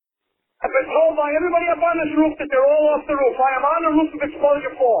I've been told by everybody up on this roof that they're all off the roof. I am on the roof of Exposure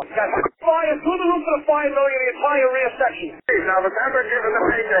 4. Got fire through the roof of the fire building in the entire rear section. Now remember, given the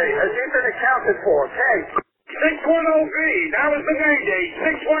payday, has he been accounted for? Okay. 610B. That was the mayday.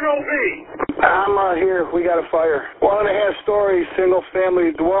 610B. I'm here. We got a fire. 1.5-story,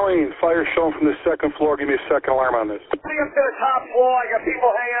 single-family dwelling. Fire shown from the second floor. Give me a second alarm on this. Coming up to the top floor. I got people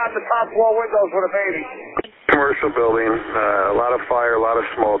hanging out the top floor windows with a baby. Commercial building. A lot of fire, a lot of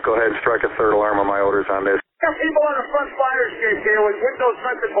smoke. Go ahead and strike a third alarm on my orders on this. Got people on the front fire escape here with windows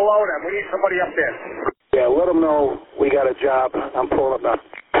vented below them. We need somebody up there. Yeah, let them know we got a job. I'm pulling up now.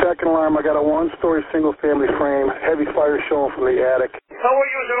 Second alarm, I got a 1-story single-family frame. Heavy fire showing from the attic. So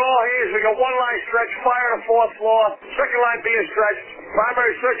we're using all hands. We got one line stretch, fire on the 4th floor. Second line being stretched.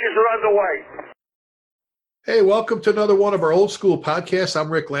 Primary searches are underway. Hey, welcome to another one of our old school podcasts.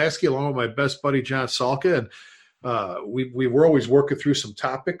 I'm Rick Lasky, along with my best buddy John Salka, and we were always working through some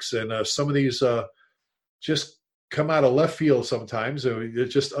topics, and some of these just come out of left field sometimes.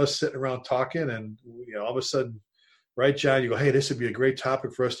 It's just us sitting around talking, and all of a sudden, right, John, you go, hey, this would be a great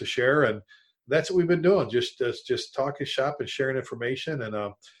topic for us to share, and that's what we've been doing, just talking shop and sharing information. And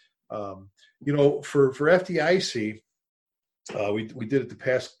for FDIC, we did it the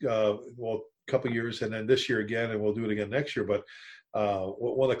past couple of years, and then this year again, and we'll do it again next year. But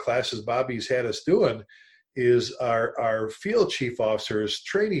one of the classes Bobby's had us doing is our field chief officers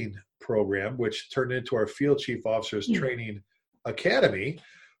training program, which turned into our field chief officers training academy,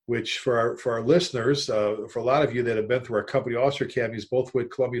 which for our listeners, for a lot of you that have been through our company officer academies, both with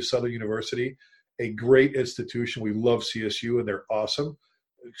Columbia Southern University, a great institution. We love CSU, and they're awesome,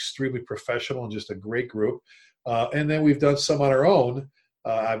 extremely professional, and just a great group. And then we've done some on our own.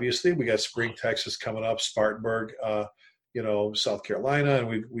 Obviously, we got Spring, Texas coming up, Spartanburg, South Carolina,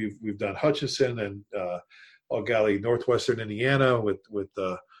 and we've done Hutchinson and Northwestern Indiana with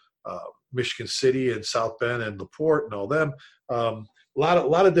Michigan City and South Bend and LaPorte and all them. A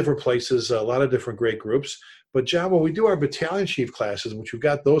lot of different places, a lot of different great groups. But John, when we do our battalion chief classes, which we've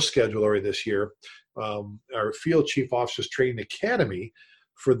got those scheduled already this year, our field chief officers training academy,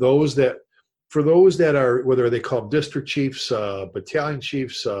 for those that are, whether they call them district chiefs, battalion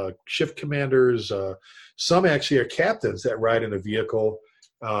chiefs, shift commanders, some actually are captains that ride in a vehicle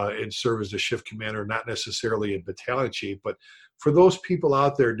and serve as a shift commander, not necessarily a battalion chief. But for those people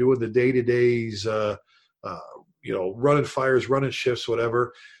out there doing the day-to-days, running fires, running shifts,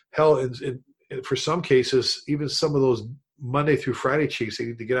 whatever, hell, and for some cases, even some of those Monday through Friday chiefs, they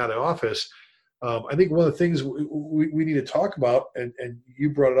need to get out of the office. I think one of the things we need to talk about, and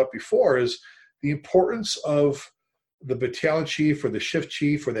you brought it up before, is the importance of the battalion chief or the shift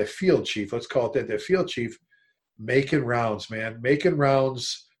chief or that field chief, let's call it that field chief, making rounds, man,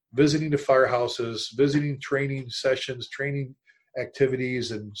 visiting the firehouses, visiting training sessions, training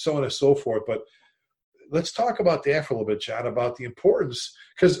activities, and so on and so forth. But let's talk about that for a little bit, John, about the importance,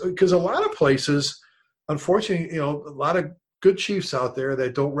 because a lot of places, unfortunately, a lot of good chiefs out there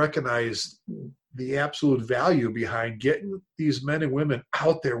that don't recognize the absolute value behind getting these men and women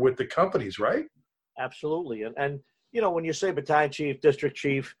out there with the companies, right? Absolutely. And when you say battalion chief, district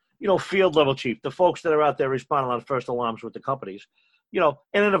chief, field level chief, the folks that are out there responding on first alarms with the companies, and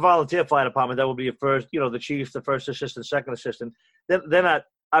in a volunteer fire department, that would be a first, the chief, the first assistant, second assistant. They're not,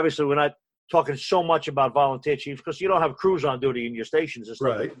 obviously, we're not talking so much about volunteer chiefs because you don't have crews on duty in your stations and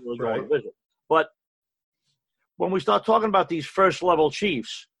stuff. Right. Visit. But when we start talking about these first level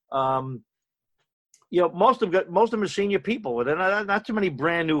chiefs, most of them are senior people. They're not too many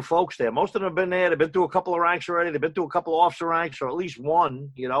brand new folks there. Most of them have been there. They've been through a couple of ranks already. They've been through a couple of officer ranks, or at least one,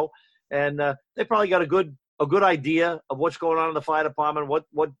 and they probably got a good idea of what's going on in the fire department,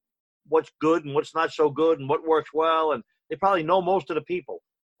 what's good and what's not so good, and what works well, and they probably know most of the people.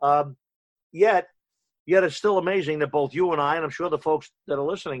 Yet it's still amazing that both you and I, and I'm sure the folks that are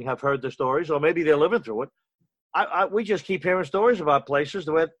listening, have heard the stories, or maybe they're living through it. We just keep hearing stories about places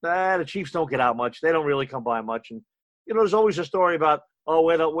where the chiefs don't get out much. They don't really come by much. And, there's always a story about,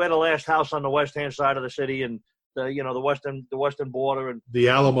 we're the last house on the west-hand side of the city, and the western border, and the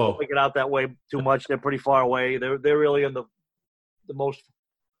Alamo. They get out that way too much. They're pretty far away. They're really in the most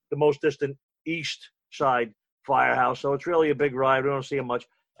distant east side firehouse. So it's really a big ride. We don't see them much.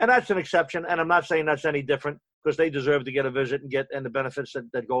 And that's an exception. And I'm not saying that's any different, because they deserve to get a visit and the benefits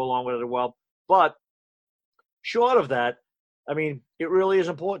that go along with it as well. But short of that, I mean, it really is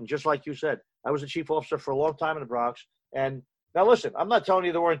important. Just like you said, I was a chief officer for a long time in the Bronx. And now listen, I'm not telling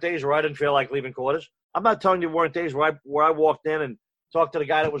you there weren't days where I didn't feel like leaving quarters. I'm not telling you there weren't days where I walked in and talked to the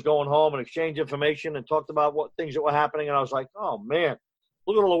guy that was going home and exchanged information and talked about what things that were happening. And I was like, oh man,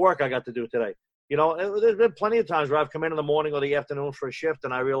 look at all the work I got to do today. There's been plenty of times where I've come in the morning or the afternoon for a shift,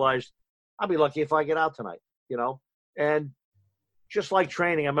 and I realized I'll be lucky if I get out tonight, you know? And just like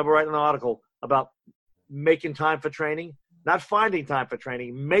training, I remember writing an article about making time for training, not finding time for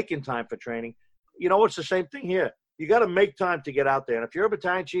training, making time for training. You know, it's the same thing here. You got to make time to get out there. And if you're a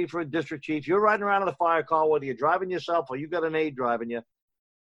battalion chief or a district chief, you're riding around in a fire car, whether you're driving yourself or you got an aide driving you,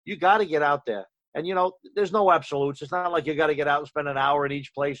 you got to get out there. And, you know, there's no absolutes. It's not like you got to get out and spend an hour in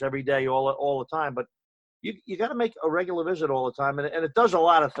each place every day all the time. But you got to make a regular visit all the time. And it does a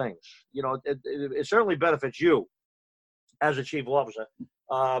lot of things. You know, it certainly benefits you as a chief officer.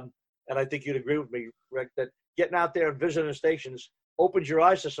 And I think you'd agree with me, Rick, that getting out there and visiting stations opens your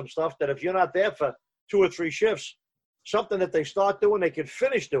eyes to some stuff that if you're not there for 2 or 3 shifts, something that they start doing, they can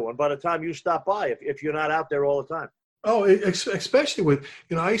finish doing by the time you stop by if you're not out there all the time. Oh, especially with,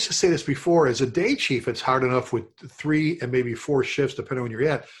 you know, I used to say this before, as a day chief, it's hard enough with 3 and maybe 4 shifts, depending on where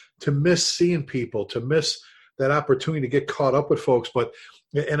you're at, to miss seeing people, to miss that opportunity to get caught up with folks. But,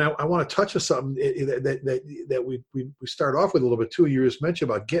 and I want to touch on something that we start off with a little bit too. You just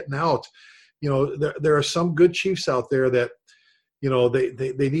mentioned about getting out. You know, there are some good chiefs out there that, you know,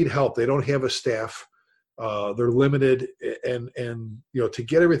 they need help. They don't have a staff. They're limited, and you know, to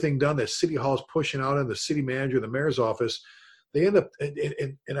get everything done that City Hall is pushing out in the city manager, the mayor's office, they end up,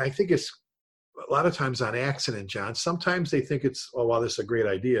 and I think it's a lot of times on accident, John. Sometimes they think it's, oh, wow, this is a great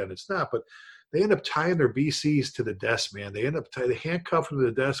idea, and it's not, but they end up tying their BCs to the desk, man. They end up they handcuff them to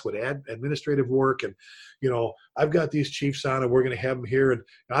the desk with administrative work, and, you know, I've got these chiefs on, and we're going to have them here, and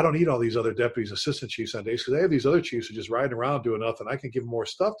I don't need all these other deputies, assistant chiefs on days, because I have these other chiefs who are just riding around doing nothing. I can give them more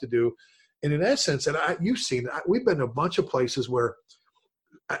stuff to do. And in essence, and you've seen, we've been to a bunch of places where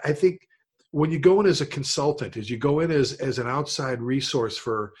I think when you go in as a consultant, as you go in as an outside resource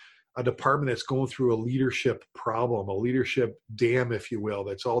for a department that's going through a leadership problem, a leadership dam, if you will,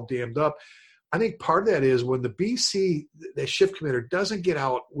 that's all dammed up. I think part of that is when the BC, the shift commander, doesn't get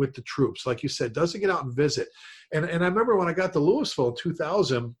out with the troops, like you said, doesn't get out and visit. And I remember when I got to Louisville in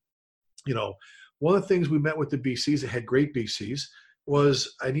 2000, you know, one of the things we met with the BCs that had great BCs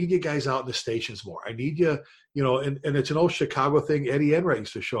was, I need you guys out in the stations more. I need you, you know, and it's an old Chicago thing. Eddie Enright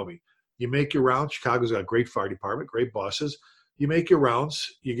used to show me. You make your rounds. Chicago's got a great fire department, great bosses. You make your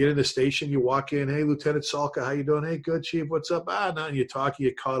rounds. You get in the station. You walk in. Hey, Lieutenant Salka, how you doing? Hey, good, Chief. What's up? Now you talk. You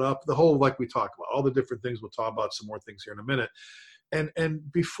get caught up. The whole, like we talk about, all the different things. We'll talk about some more things here in a minute.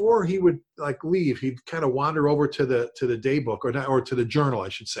 And before he would like leave, he'd kind of wander over to the day book or to the journal, I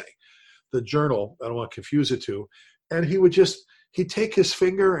should say, the journal. I don't want to confuse it too. And he would just. He'd take his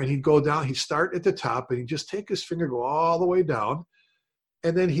finger and he'd go down. He'd start at the top and he'd just take his finger, go all the way down.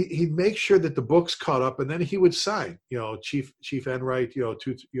 And then he'd make sure that the book's caught up, and then he would sign, you know, Chief Enright,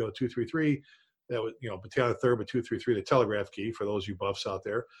 233, that was, you know, Battalion 3rd, but 233, the telegraph key for those you buffs out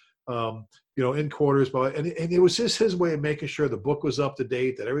there, you know, in quarters. And it was just his way of making sure the book was up to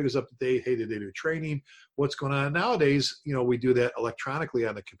date, that everything was up to date. Hey, did they do training? What's going on? Nowadays, you know, we do that electronically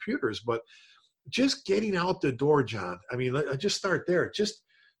on the computers, but just getting out the door, John. I mean, I just start there. Just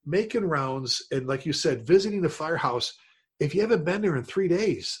making rounds, and like you said, visiting the firehouse. If you haven't been there in 3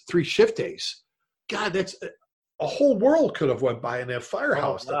 days, 3 shift days, God, that's a whole world could have went by in that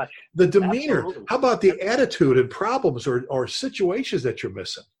firehouse. Oh, the demeanor. Absolutely. How about the attitude and problems or situations that you're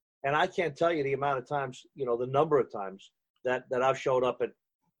missing? And I can't tell you the amount of times, you know, the number of times that I've showed up at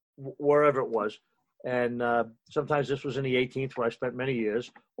wherever it was. And sometimes this was in the 18th, where I spent many years,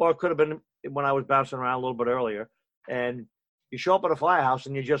 or it could have been when I was bouncing around a little bit earlier. And you show up at a firehouse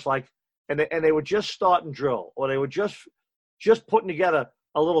and you're just like, and they would just start and drill, or they were just putting together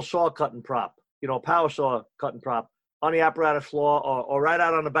a little saw cutting prop, you know, power saw cutting prop on the apparatus floor, or right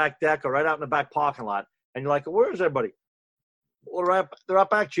out on the back deck, or right out in the back parking lot. And you're like, where is everybody? Well, they're out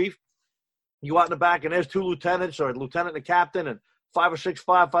back, Chief. You out in the back, and there's 2 lieutenants, or a lieutenant and a captain, and 5 or 6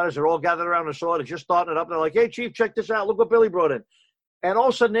 firefighters are all gathered around the saw. They're just starting it up. They're like, hey, Chief, check this out. Look what Billy brought in. And all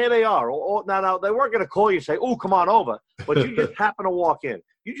of a sudden, there they are. Now, they weren't going to call you and say, oh, come on over. But you just happen to walk in.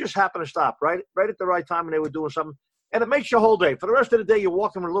 You just happen to stop right at the right time, and they were doing something. And it makes your whole day. For the rest of the day, you're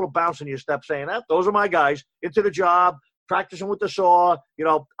walking with a little bounce in your step, saying, those are my guys, into the job, practicing with the saw. You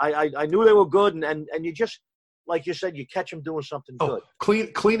know, I knew they were good. And you just, like you said, you catch them doing something good.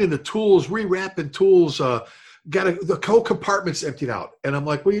 Cleaning the tools, rewrapping tools, the whole compartment's emptied out. And I'm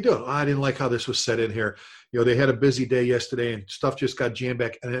like, what are you doing? I didn't like how this was set in here. You know, they had a busy day yesterday and stuff just got jammed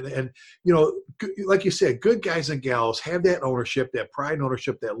back. And you know, like you said, good guys and gals have that ownership, that pride and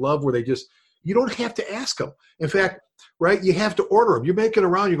ownership, that love where they just, you don't have to ask them. In fact, right, you have to order them. You're making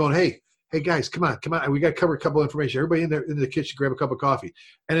around, you're going, hey guys, come on. We got to cover a couple of information. Everybody in the kitchen, grab a cup of coffee.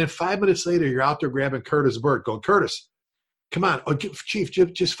 And then 5 minutes later, you're out there grabbing Curtis Burt, going, Curtis, come on, Chief,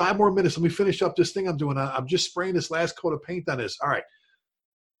 just 5 more minutes. Let me finish up this thing I'm doing. I'm just spraying this last coat of paint on this. All right.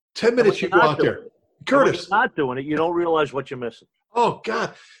 10 minutes you go out there. Curtis. When you're not doing it, you don't realize what you're missing. Oh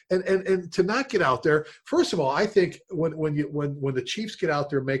God. And to not get out there, first of all, I think when the Chiefs get out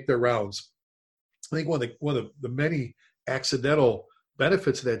there and make their rounds, I think one of the many accidental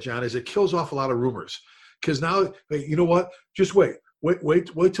benefits of that, John, is it kills off a lot of rumors. Because now, hey, you know what? Just wait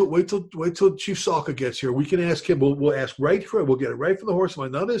till Chief Salka gets here. We can ask him. We'll ask right for it. We'll get it right from the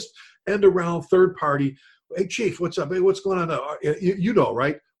horseman. None of this end around third party. Hey, Chief, what's up? Hey, what's going on now? You know,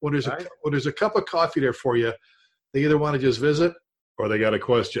 right? When there's a cup of coffee there for you, they either want to just visit or they got a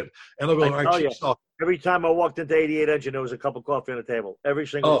question. And they'll go, all right, Chief Salka. Every time I walked into 88 Engine, there was a cup of coffee on the table. Every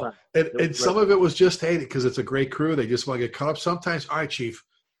single time. And some of it was just hated because it's a great crew. They just want to get caught up. Sometimes, all right, Chief,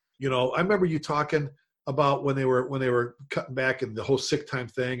 you know, I remember you talking about when they were cutting back and the whole sick time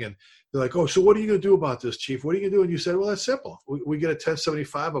thing, and they're like, oh, so what are you going to do about this, Chief? What are you going to do? And you said, well, that's simple. We get a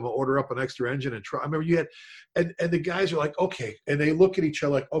 1075. I'm going to order up an extra engine and try. I remember you had, and the guys are like, okay. And they look at each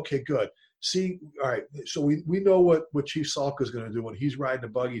other like, okay, good. See, all right. So we know what Chief Salka is going to do when he's riding a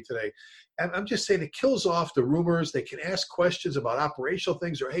buggy today. And I'm just saying it kills off the rumors. They can ask questions about operational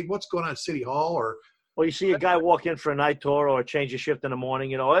things or, hey, what's going on at City Hall? Or, well, you see a guy walk in for a night tour or change a shift in the morning,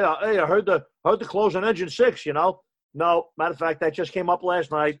 you know, hey, I heard the close on engine 6, you know. No, matter of fact, that just came up last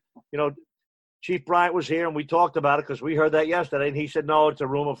night. You know, Chief Bryant was here and we talked about it because we heard that yesterday. And he said, no, it's a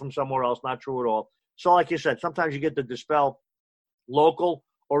rumor from somewhere else, not true at all. So like you said, sometimes you get to dispel local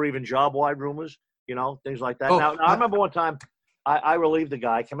or even job-wide rumors, you know, things like that. Now, I remember one time I relieved a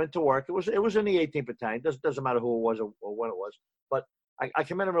guy, come into work. It was in the 18th battalion. Doesn't matter who it was or when it was. But I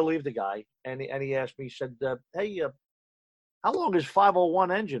come in and relieved the guy, and he asked me, he said, hey, how long has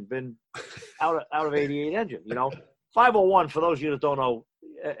 501 engine been out of 88 engine? You know, 501, for those of you that don't know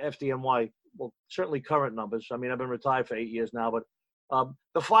FDNY, well, certainly current numbers. I mean, I've been retired for 8 years now, but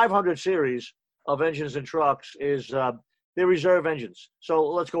the 500 series of engines and trucks is they're reserve engines. So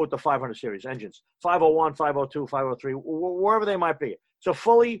let's go with the 500 series engines. 501, 502, 503, wherever they might be. It's a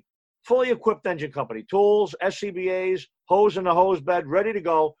fully equipped engine company. Tools, SCBAs, hose in the hose bed, ready to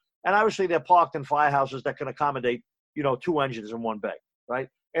go. And obviously they're parked in firehouses that can accommodate, you know, 2 engines in one bay, right?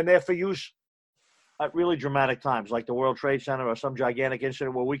 And they're for use at really dramatic times, like the World Trade Center or some gigantic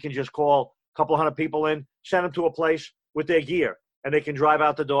incident where we can just call a couple hundred people in, send them to a place with their gear, and they can drive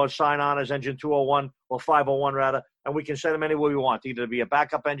out the door, sign on as engine 201 or 501 rather, and we can send them anywhere we want, either to be a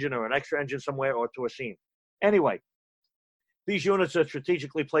backup engine or an extra engine somewhere or to a scene. Anyway, these units are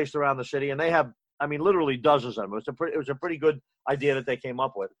strategically placed around the city, and they have, I mean, literally dozens of them. It was a pretty good idea that they came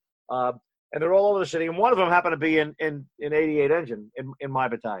up with. And they're all over the city, and one of them happened to be in 88 engine in my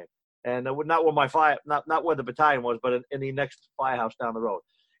battalion. And not where not where the battalion was, but in the next firehouse down the road.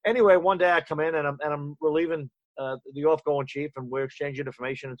 Anyway, one day I come in and I'm relieving the off-going chief, and we're exchanging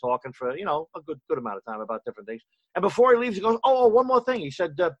information and talking for, you know, a good amount of time about different things. And before he leaves, he goes, oh, one more thing. He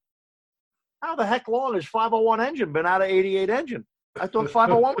said, how the heck long has 501 engine been out of 88 engine? I thought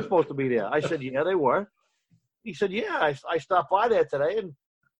 501 was supposed to be there. I said, yeah, they were. He said, yeah, I stopped by there today, and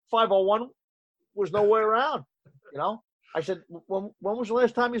 501 was nowhere around, you know. I said, when was the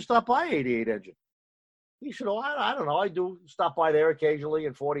last time you stopped by 88 engine? He said, oh, I don't know. I do stop by there occasionally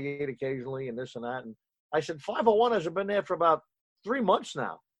and 48 occasionally and this and that. And I said, 501 hasn't been there for about 3 months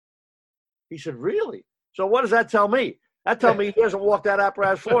now. He said, really? So what does that tell me? That tells me he hasn't walked that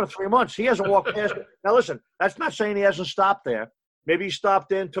apparatus for 3 months. He hasn't walked past it. Now, listen, that's not saying he hasn't stopped there. Maybe he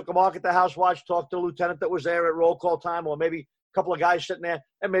stopped in, took a mark at the house watch, talked to the lieutenant that was there at roll call time, or maybe a couple of guys sitting there,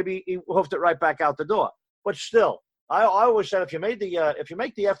 and maybe he hoofed it right back out the door. But still, I always said if you make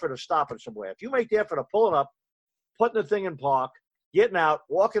the effort of stopping somewhere, if you make the effort of pulling up, putting the thing in park, getting out,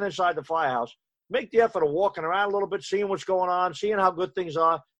 walking inside the firehouse, make the effort of walking around a little bit, seeing what's going on, seeing how good things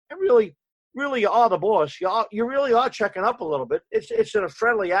are, and really you are the boss. You really are checking up a little bit. It's in a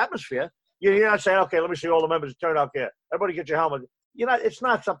friendly atmosphere. You're not saying, okay, let me see all the members turn out there. Everybody get your helmet. It's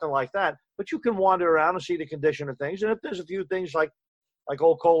not something like that. But you can wander around and see the condition of things. And if there's a few things like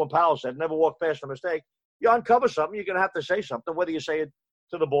old Colin Powell said, never walk past a mistake, you uncover something, you're going to have to say something, whether you say it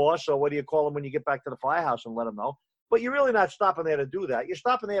to the boss or whether you call him when you get back to the firehouse and let him know. But you're really not stopping there to do that. You're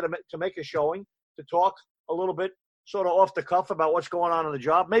stopping there to make a showing, to talk a little bit sort of off the cuff about what's going on in the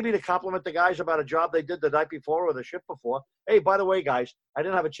job, maybe to compliment the guys about a job they did the night before or the shift before. Hey, by the way, guys, I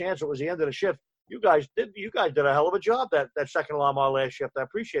didn't have a chance. It was the end of the shift. You guys did a hell of a job that second alarm our last shift. I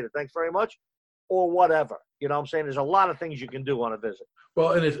appreciate it. Thanks very much. Or whatever. You know what I'm saying? There's a lot of things you can do on a visit.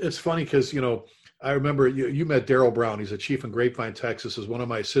 Well, and it's funny because, I remember you met Daryl Brown. He's a chief in Grapevine, Texas. Is one of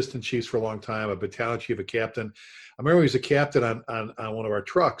my assistant chiefs for a long time, a battalion chief, a captain. I remember he was a captain on one of our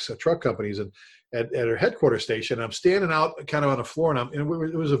truck companies, and at our headquarters station. I'm standing out kind of on the floor, and it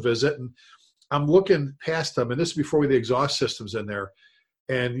was a visit, and I'm looking past them, and this is before we had the exhaust systems in there.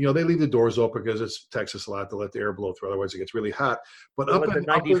 And, they leave the doors open because it's Texas a lot to let the air blow through. Otherwise, it gets really hot. But up in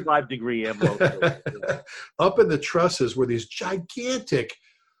 95-degree air blow up in the trusses were these gigantic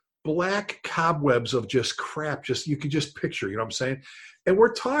black cobwebs of just crap. You could just picture, you know what I'm saying? And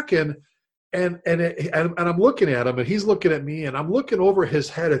we're talking, and I'm looking at him, and he's looking at me, and I'm looking over his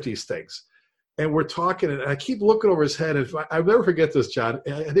head at these things. And we're talking, and I keep looking over his head. And I'll never forget this, John.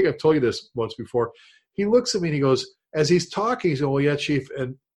 I think I've told you this once before. He looks at me and he goes, as he's talking, he's going, "Well, yeah, Chief,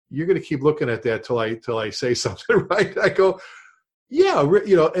 and you're going to keep looking at that till I say something, right?" I go, "Yeah,"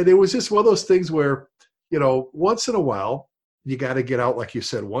 and it was just one of those things where, once in a while, you got to get out, like you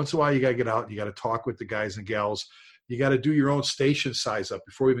said. Once in a while, you got to get out and you got to talk with the guys and gals. You got to do your own station size up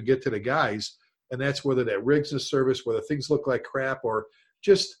before we even get to the guys. And that's whether that rig's in service, whether things look like crap, or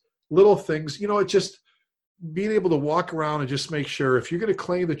just little things. It's just being able to walk around and just make sure, if you're going to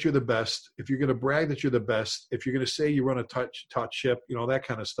claim that you're the best, if you're going to brag that you're the best, if you're going to say you run a taut ship, that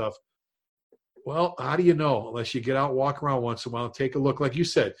kind of stuff. Well, how do you know unless you get out, walk around once in a while, and take a look? Like you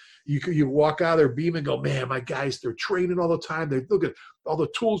said, you walk out of their beam and go, "Man, my guys, they're training all the time. They look at all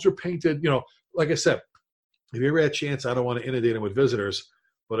the tools are painted." Like I said, if you ever had a chance, I don't want to inundate them with visitors,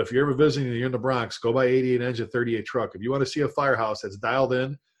 but if you're ever visiting and you're in the Bronx, go by 88 Engine 38 Truck. If you want to see a firehouse that's dialed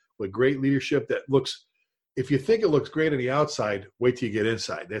in with great leadership that looks, if you think it looks great on the outside, wait till you get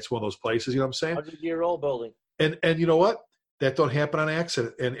inside. That's one of those places, you know what I'm saying? 100-year-old building. And you know what? That don't happen on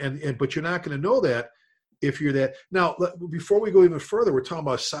accident. But you're not going to know that if you're that. Now, before we go even further, we're talking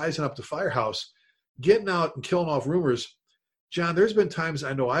about sizing up the firehouse, getting out and killing off rumors. John, there's been times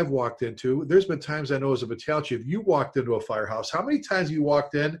I know I've walked into, there's been times I know as a battalion chief, you walked into a firehouse. How many times have you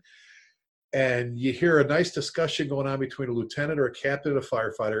walked in and you hear a nice discussion going on between a lieutenant or a captain and a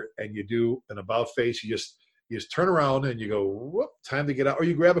firefighter, and you do an about face, you just turn around and you go, "Whoop, time to get out." Or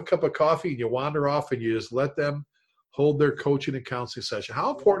you grab a cup of coffee and you wander off and you just let them hold their coaching and counseling session. How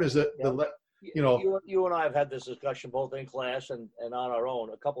important is it to let, You and I have had this discussion both in class and on our own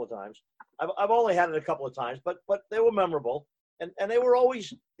a couple of times. I've only had it a couple of times, but they were memorable. And they were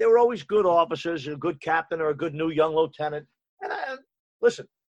always good officers, a good captain or a good new young lieutenant. And listen,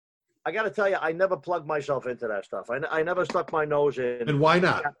 I got to tell you, I never plugged myself into that stuff. I never stuck my nose in. And why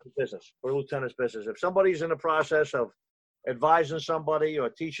not? Business or lieutenant's business. If somebody's in the process of advising somebody or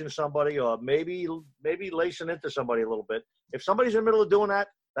teaching somebody or maybe lacing into somebody a little bit, if somebody's in the middle of doing that,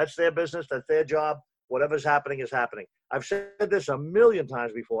 that's their business. That's their job. Whatever's happening is happening. I've said this a million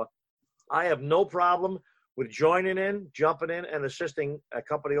times before. I have no problem with joining in, jumping in, and assisting a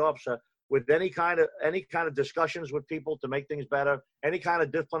company officer with any kind of discussions with people to make things better, any kind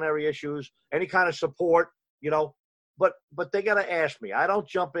of disciplinary issues, any kind of support, but they got to ask me. I don't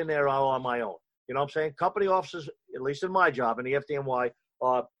jump in there all on my own. You know what I'm saying? Company officers, at least in my job in the FDNY,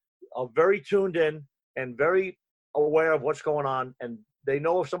 are very tuned in and very aware of what's going on, and they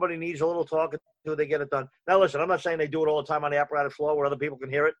know if somebody needs a little talking to, they get it done. Now, listen, I'm not saying they do it all the time on the apparatus floor where other people can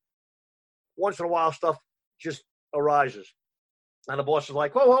hear it. Once in a while, stuff just arises. And the boss is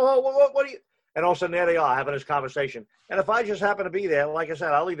like, whoa, what are you? And all of a sudden, there they are having this conversation. And if I just happen to be there, like I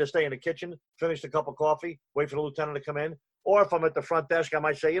said, I'll either stay in the kitchen, finish a cup of coffee, wait for the lieutenant to come in. Or if I'm at the front desk, I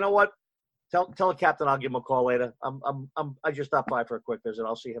might say, "You know what? Tell the captain I'll give him a call later. I just stopped by for a quick visit.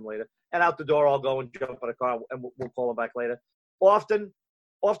 I'll see him later." And out the door, I'll go and jump in a car, and we'll call him back later. Often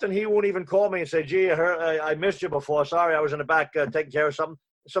he won't even call me and say, "Gee, I missed you before. Sorry, I was in the back taking care of something."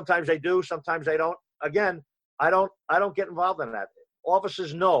 Sometimes they do, sometimes they don't. Again, I don't get involved in that.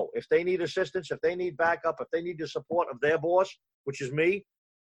 Officers know if they need assistance, if they need backup, if they need the support of their boss, which is me.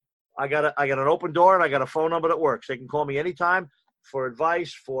 I got an open door and I got a phone number that works. They can call me anytime for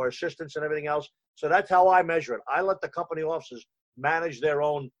advice, for assistance, and everything else. So that's how I measure it. I let the company officers manage their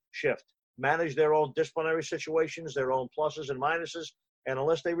own shift, manage their own disciplinary situations, their own pluses and minuses. And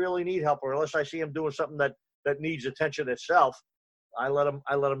unless they really need help, or unless I see them doing something that needs attention itself, I let them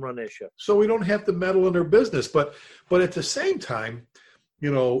run their shift. So we don't have to meddle in their business, but at the same time,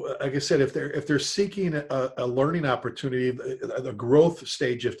 like I said, if they're seeking a learning opportunity, a growth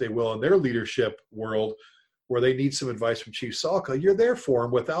stage, if they will, in their leadership world, where they need some advice from Chief Salka, you're there for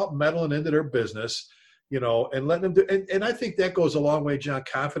them without meddling into their business, and letting them do. And I think that goes a long way, John,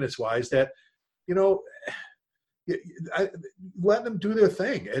 confidence-wise, that, letting them do their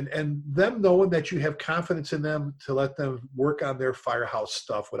thing and them knowing that you have confidence in them to let them work on their firehouse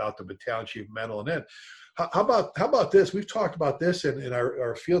stuff without the battalion chief meddling in. How about this? We've talked about this in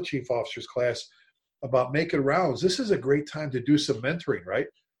our field chief officers class about making rounds. This is a great time to do some mentoring, right?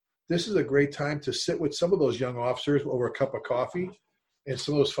 This is a great time to sit with some of those young officers over a cup of coffee and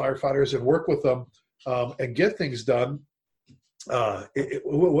some of those firefighters and work with them and get things done.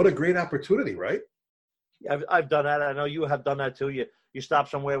 What a great opportunity, right? I've done that. I know you have done that too. You stop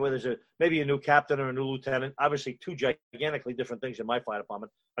somewhere where there's maybe a new captain or a new lieutenant. Obviously, two gigantically different things in my fire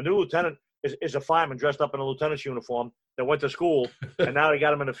department. A new lieutenant is a fireman dressed up in a lieutenant's uniform that went to school, and now they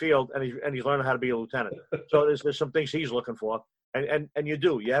got him in the field, and he's learning how to be a lieutenant. So there's some things he's looking for, and you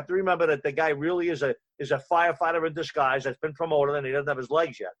do. You have to remember that the guy really is a firefighter in disguise that's been promoted, and he doesn't have his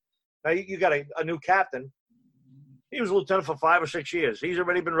legs yet. Now you got a new captain. He was a lieutenant for 5 or 6 years. He's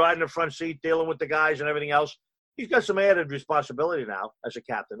already been riding the front seat, dealing with the guys and everything else. He's got some added responsibility now as a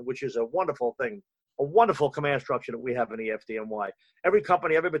captain, which is a wonderful thing, a wonderful command structure that we have in the FDNY. Every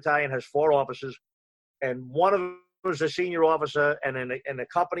company, every battalion has 4 officers, and one of them is a senior officer, and in the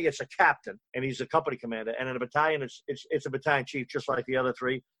company it's a captain, and he's the company commander. And in a battalion, it's a battalion chief, just like the other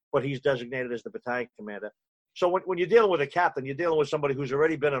 3, but he's designated as the battalion commander. So when you're dealing with a captain, you're dealing with somebody who's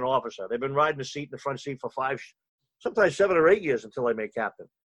already been an officer. They've been riding the seat in the front seat for 5, sometimes 7 or 8 years until they make captain.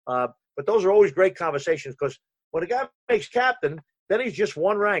 But those are always great conversations, because when a guy makes captain, then he's just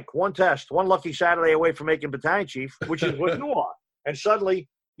one rank, one test, one lucky Saturday away from making battalion chief, which is what you are. And suddenly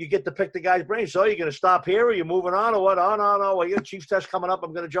you get to pick the guy's brain. So you're going to stop here, or you're moving on, or what? Oh, no. Well, your chief's test coming up.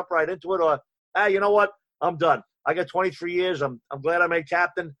 I'm going to jump right into it. Or, you know what? I'm done. I got 23 years. I'm glad I made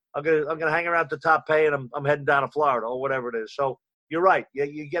captain. I'm gonna hang around the top pay, and I'm heading down to Florida or whatever it is. So you're right.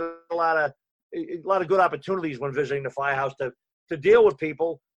 You get a lot of good opportunities when visiting the firehouse to deal with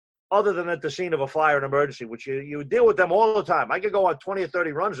people other than at the scene of a fire and emergency, which you deal with them all the time. I could go on 20 or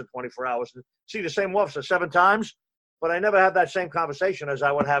 30 runs in 24 hours and see the same officer 7 times, but I never had that same conversation as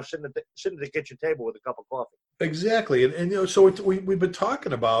I would have sitting at the kitchen table with a cup of coffee. Exactly. And so we've been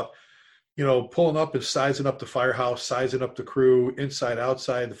talking about, pulling up and sizing up the firehouse, sizing up the crew, inside,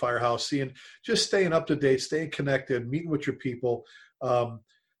 outside the firehouse, just staying up to date, staying connected, meeting with your people.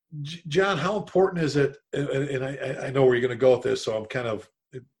 John, how important is it, and I know where you're going to go with this, so I'm kind of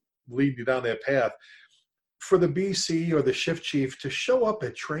leading you down that path, for the BC or the shift chief to show up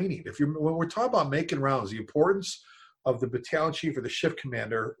at training? When we're talking about making rounds, the importance of the battalion chief or the shift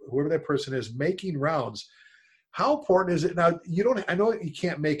commander, whoever that person is, making rounds, how important is it? Now, I know you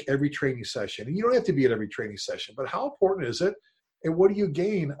can't make every training session, and you don't have to be at every training session, but how important is it, and what do you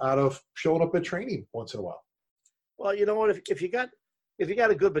gain out of showing up at training once in a while? Well, you know what, if you got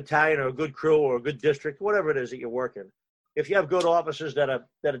a good battalion or a good crew or a good district, whatever it is that you're working, if you have good officers that are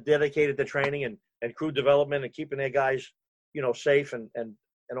dedicated to training and crew development and keeping their guys, safe and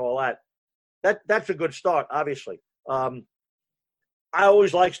all that's a good start, obviously. I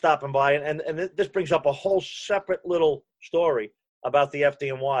always like stopping by, and this brings up a whole separate little story about the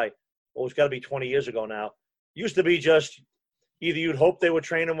FDNY. Well, it's got to be 20 years ago now. Used to be just either you'd hope they were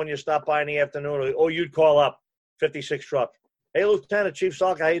training when you stopped by in the afternoon, or you'd call up 56 truck. Hey, Lieutenant Chief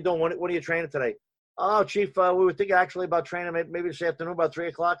Salka, how you doing? What are you training today? Oh, Chief, we were thinking actually about training maybe this afternoon about 3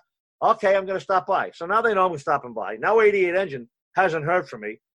 o'clock. Okay, I'm going to stop by. So now they know I'm stopping by. Now 88 Engine hasn't heard from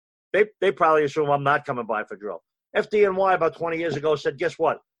me. They probably assume I'm not coming by for drill. FDNY about 20 years ago said, guess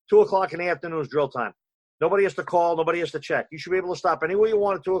what? 2 o'clock in the afternoon is drill time. Nobody has to call. Nobody has to check. You should be able to stop anywhere you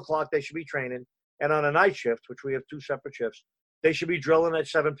want at 2 o'clock. They should be training. And on a night shift, which we have 2 separate shifts, they should be drilling at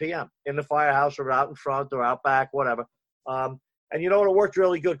 7 p.m. in the firehouse or out in front or out back, whatever. And you know what? It worked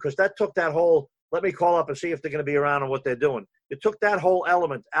really good, because that took that whole, let me call up and see if they're going to be around and what they're doing. It took that whole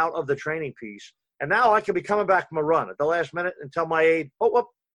element out of the training piece. And now I can be coming back from a run at the last minute and tell my aide,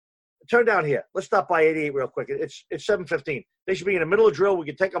 turn down here. Let's stop by 88 real quick. It's 7:15. They should be in the middle of drill. We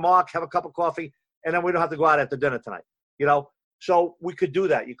can take a mark, have a cup of coffee, and then we don't have to go out after dinner tonight. So we could do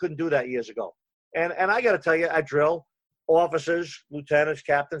that. You couldn't do that years ago. And I got to tell you, at drill, officers, lieutenants,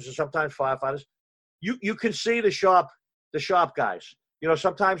 captains, and sometimes firefighters, you can see the sharp guys.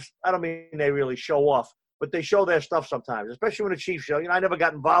 Sometimes, I don't mean they really show off, but they show their stuff sometimes, especially when the chief show. I never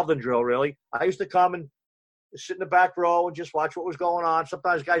got involved in drill, really. I used to come and sit in the back row and just watch what was going on.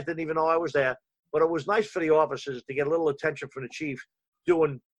 Sometimes guys didn't even know I was there, but it was nice for the officers to get a little attention from the chief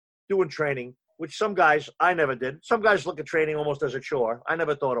doing training, which some guys, I never did. Some guys look at training almost as a chore. I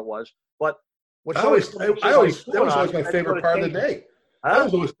never thought it was, but that was always my favorite part of the day.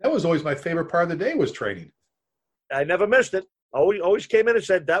 That was always my favorite part of the day, was training. I never missed it. Always came in and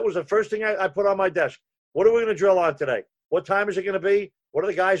said, that was the first thing I put on my desk. What are we going to drill on today? What time is it going to be? What are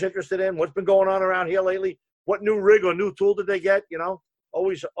the guys interested in? What's been going on around here lately? What new rig or new tool did they get?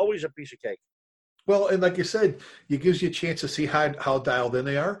 Always a piece of cake. Well, and like you said, it gives you a chance to see how dialed in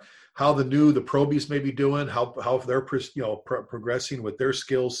they are, how the probies may be doing, how they're progressing with their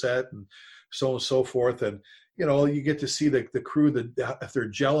skill set, and so on and so forth. And you get to see the crew, if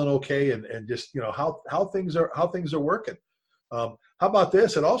they're gelling okay, and just how things are working. How about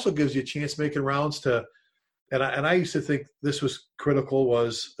this? It also gives you a chance making rounds to, and I used to think this was critical,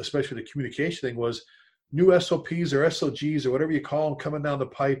 was especially the communication thing, was new SOPs or SOGs or whatever you call them coming down the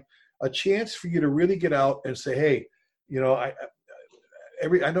pipe, a chance for you to really get out and say, hey,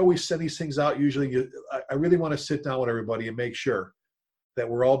 I know we send these things out usually. I really want to sit down with everybody and make sure that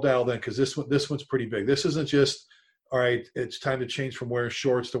we're all dialed in, because this one's pretty big. This isn't just, all right, it's time to change from wearing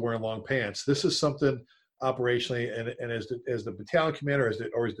shorts to wearing long pants. This is something operationally, and as the battalion commander, as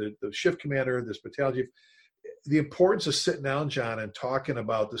the shift commander, this battalion chief, the importance of sitting down, John, and talking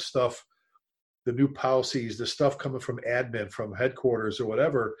about the stuff, the new policies, the stuff coming from admin, from headquarters or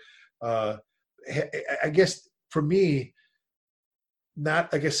whatever. I guess for me,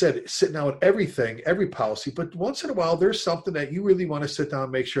 not, like I said, sitting down with everything, every policy, but once in a while, there's something that you really want to sit down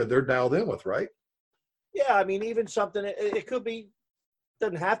and make sure they're dialed in with, right? Yeah, I mean, even something, it could be,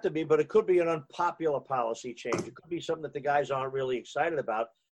 doesn't have to be, but it could be an unpopular policy change. It could be something that the guys aren't really excited about.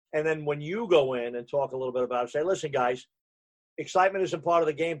 And then when you go in and talk a little bit about it, say, listen, guys, excitement isn't part of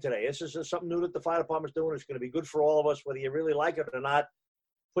the game today. This is something new that the fire department's doing. It's going to be good for all of us, whether you really like it or not.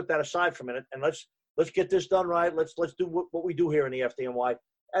 Put that aside for a minute, and let's get this done right. Let's do what we do here in the FDNY.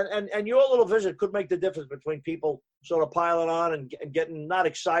 And your little visit could make the difference between people sort of piling on and getting not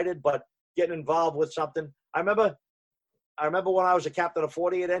excited, but getting involved with something. I remember when I was a captain of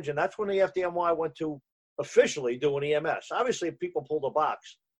 48 engine, that's when the FDNY went to officially doing EMS. Obviously, if people pulled a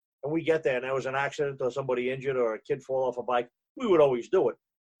box and we get there and there was an accident or somebody injured or a kid fall off a bike, we would always do it.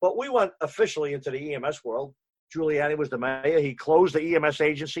 But we went officially into the EMS world. Giuliani was the mayor. He closed the EMS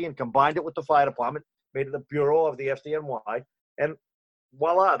agency and combined it with the fire department, made it the bureau of the FDNY. And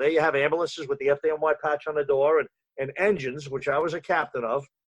voila, there you have ambulances with the FDNY patch on the door and engines, which I was a captain of,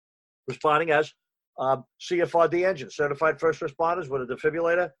 responding as CFRD engines, certified first responders with a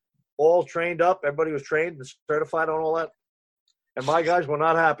defibrillator, all trained up. Everybody was trained and certified on all that. And my guys were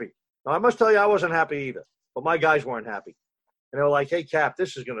not happy. Now, I must tell you, I wasn't happy either, but my guys weren't happy. And they were like, hey, Cap,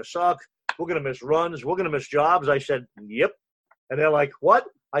 this is going to suck. We're going to miss runs. We're going to miss jobs. I said, yep. And they're like, what?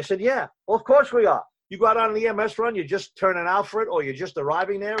 I said, yeah. Well, of course we are. You go out on an EMS run, you're just turning out for it, or you're just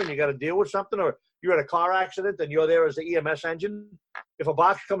arriving there and you got to deal with something, or you're in a car accident and you're there as the EMS engine. If a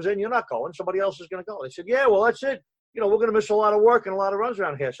box comes in, you're not going. Somebody else is going to go. They said, yeah, well, that's it. We're going to miss a lot of work and a lot of runs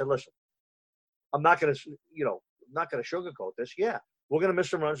around here. I said, listen, I'm not going to sugarcoat this. Yeah, we're going to miss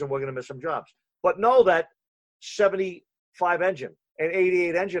some runs and we're going to miss some jobs. But know that 75 engine and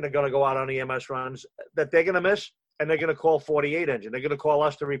 88 engine are going to go out on EMS runs that they're going to miss, and they're going to call 48 engine. They're going to call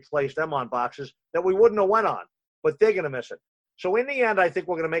us to replace them on boxes that we wouldn't have went on, but they're going to miss it. So in the end, I think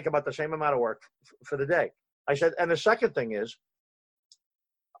we're going to make about the same amount of work for the day. I said, and the second thing is,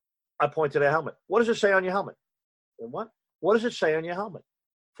 I point to their helmet. What does it say on your helmet? And what? What does it say on your helmet?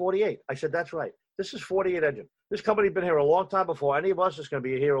 48. I said, that's right. This is 48 engine. This company's been here a long time before any of us. It's going to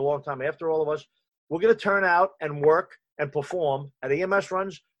be here a long time after all of us. We're going to turn out and work and perform at EMS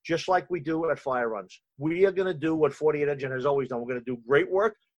runs just like we do at fire runs. We are going to do what 48 engine has always done. We're going to do great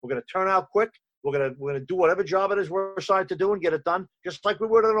work. We're going to turn out quick. We're going to do whatever job it is we're assigned to do and get it done, just like we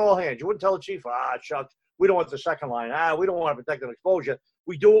would in all hands. You wouldn't tell the chief, shucks, we don't want the second line. We don't want to protect an exposure.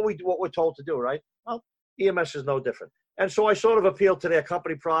 We do what we're told to do, right? Well, EMS is no different. And so I sort of appeal to their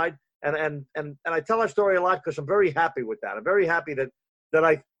company pride, and I tell that story a lot because I'm very happy with that. I'm very happy that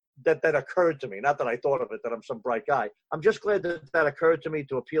occurred to me. Not that I thought of it, that I'm some bright guy. I'm just glad that occurred to me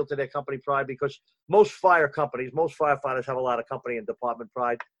to appeal to their company pride, because most fire companies, most firefighters have a lot of company and department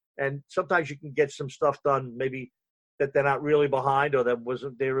pride. And sometimes you can get some stuff done maybe that they're not really behind, or that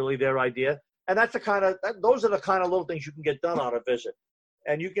wasn't really their idea. And those are the kind of little things you can get done on a visit.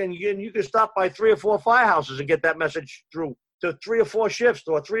 And you can stop by 3 or 4 firehouses and get that message through to 3 or 4 shifts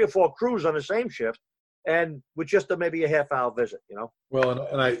or 3 or 4 crews on the same shift, and with just maybe a half-hour visit, Well,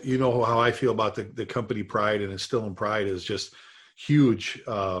 and I, how I feel about the company pride and instilling pride is just huge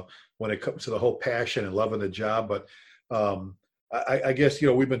when it comes to the whole passion and loving the job. But I guess,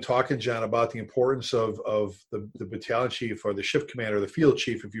 we've been talking, John, about the importance of the battalion chief or the shift commander, the field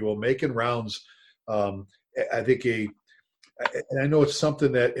chief, if you will, making rounds. I think and I know it's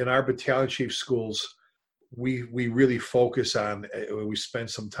something that in our battalion chief schools, we really focus on, we spend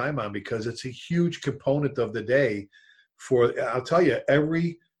some time on, because it's a huge component of the day I'll tell you,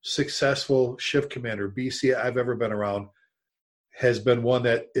 every successful shift commander, BC I've ever been around, has been one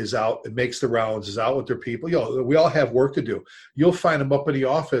that is out and makes the rounds, is out with their people. We all have work to do. You'll find them up in the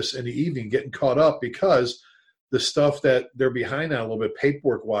office in the evening getting caught up because the stuff that they're behind on a little bit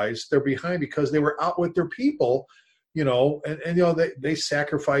paperwork wise, they're behind because they were out with their people, they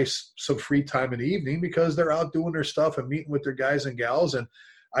sacrifice some free time in the evening because they're out doing their stuff and meeting with their guys and gals. And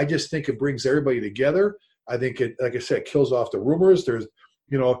I just think it brings everybody together. I think it, like I said, kills off the rumors. There's,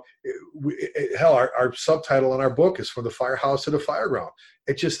 hell, our subtitle on our book is From the Firehouse to the Fireground.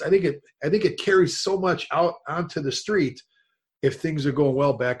 I think it carries so much out onto the street if things are going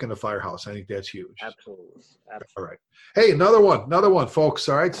well back in the firehouse. I think that's huge. Absolutely. All right. Hey, another one, folks.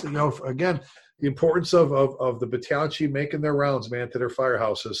 All right. So, again, the importance of the battalion chief making their rounds, man, to their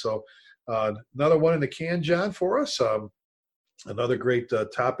firehouses. So another one in the can, John, for us. Another great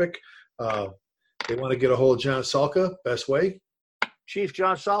topic. They want to get a hold of John Salka. Best way? Chief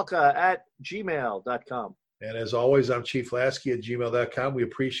John Salka at gmail.com. And as always, I'm Chief Lasky at gmail.com. We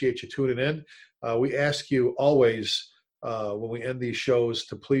appreciate you tuning in. We ask you always when we end these shows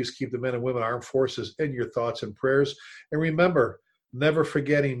to please keep the men and women armed forces in your thoughts and prayers. And remember, never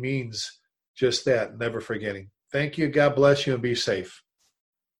forgetting means just that, never forgetting. Thank you. God bless you and be safe.